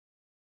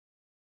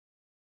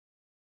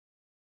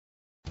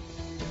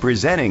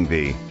Presenting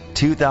the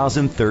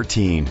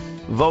 2013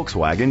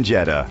 Volkswagen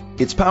Jetta.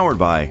 It's powered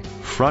by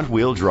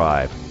front-wheel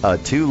drive, a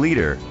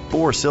 2-liter,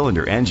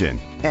 4-cylinder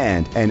engine,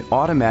 and an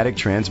automatic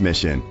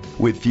transmission.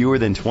 With fewer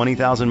than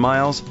 20,000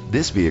 miles,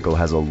 this vehicle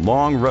has a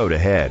long road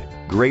ahead.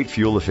 Great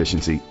fuel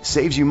efficiency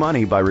saves you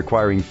money by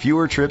requiring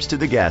fewer trips to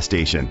the gas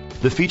station.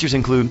 The features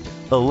include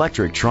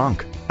electric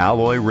trunk,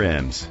 alloy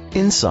rims.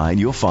 Inside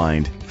you'll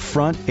find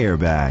front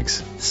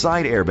airbags,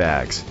 side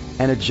airbags,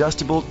 an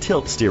adjustable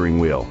tilt steering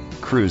wheel,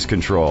 cruise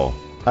control,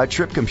 a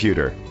trip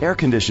computer, air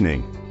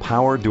conditioning,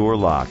 power door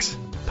locks,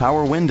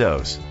 power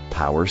windows,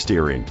 power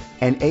steering,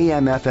 an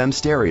AM/FM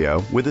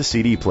stereo with a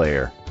CD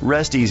player.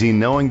 Rest easy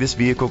knowing this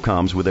vehicle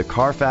comes with a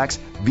Carfax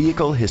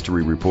Vehicle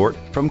History Report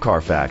from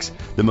Carfax,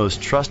 the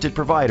most trusted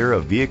provider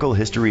of vehicle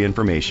history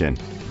information.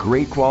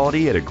 Great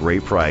quality at a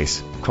great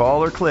price.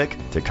 Call or click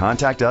to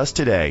contact us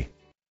today.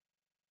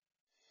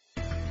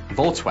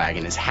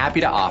 Volkswagen is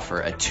happy to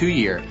offer a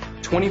 2-year,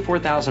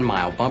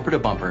 24,000-mile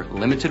bumper-to-bumper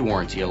limited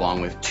warranty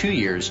along with 2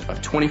 years of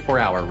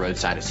 24-hour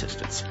roadside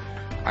assistance.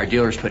 Our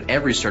dealers put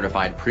every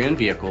certified pre-owned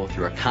vehicle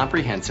through a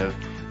comprehensive,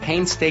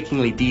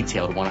 painstakingly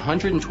detailed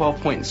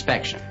 112-point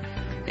inspection.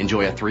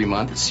 Enjoy a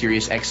 3-month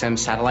Sirius XM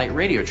satellite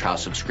radio trial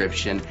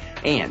subscription,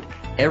 and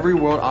every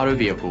World Auto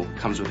vehicle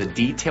comes with a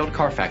detailed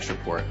Carfax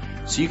report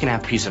so you can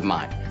have peace of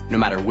mind no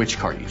matter which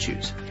car you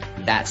choose.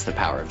 That's the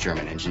power of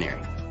German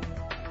engineering.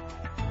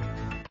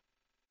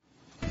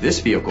 This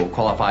vehicle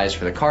qualifies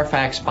for the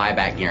Carfax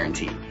buyback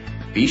guarantee.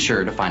 Be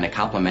sure to find a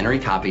complimentary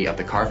copy of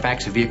the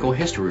Carfax Vehicle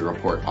History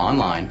Report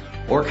online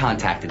or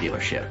contact the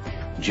dealership.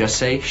 Just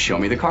say, "Show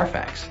me the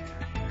Carfax."